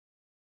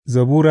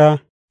Zabura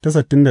ta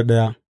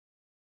 61.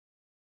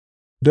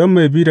 Don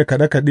mai bi da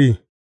kaɗe kaɗe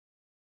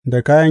da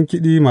kayan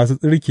kiɗi masu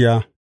tsirkiya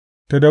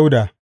ta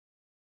Dawuda.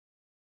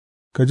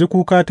 Ka ji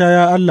kukata,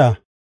 ya Allah,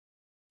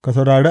 ka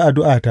saurari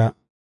addu'ata;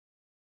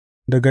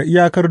 daga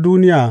iyakar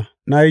duniya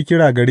na yi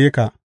kira gare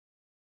ka,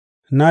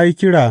 na yi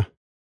kira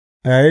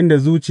a yayinda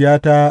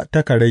zuciyata ta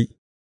karai;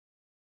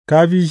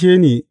 ka bishe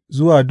ni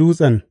zuwa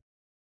dutsen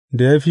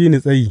da ya fi ni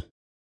tsayi,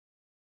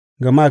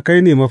 gama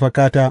kai ne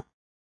mafakata,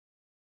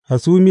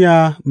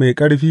 hasumiya mai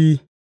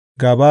ƙarfi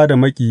gāba da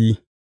maƙiyi.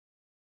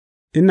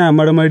 Ina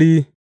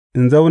marmari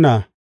in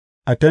zauna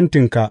a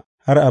tentinka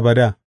har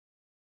abada,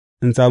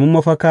 in sami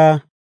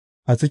mafaka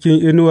a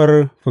cikin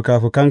inuwar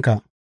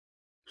fikafikanka,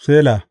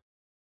 Sela.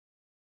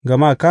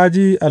 Gama ka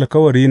ji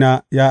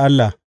alkawarina, ya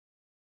Allah,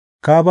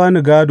 ka ba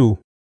ni gādo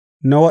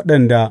na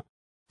waɗanda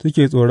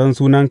suke tsoron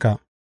sunanka.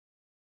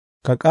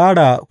 Ka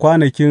ƙara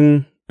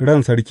kwanakin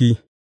ran sarki,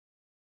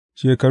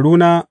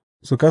 shekaruna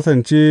su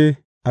kasance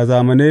a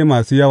zamanai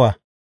masu yawa;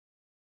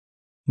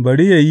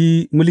 bari yă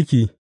yi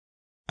mulki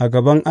a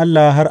gaban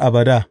Allah har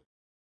abada,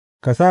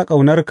 ka sa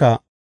ƙaunarka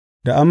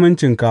da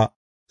amincinka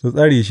su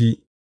tsare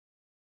shi,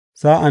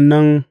 sa'an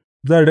nan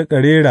zan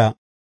riƙa rera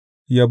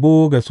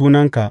yabo ga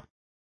sunanka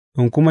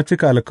in kuma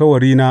cika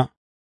alkawarina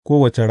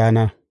kowace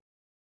rana.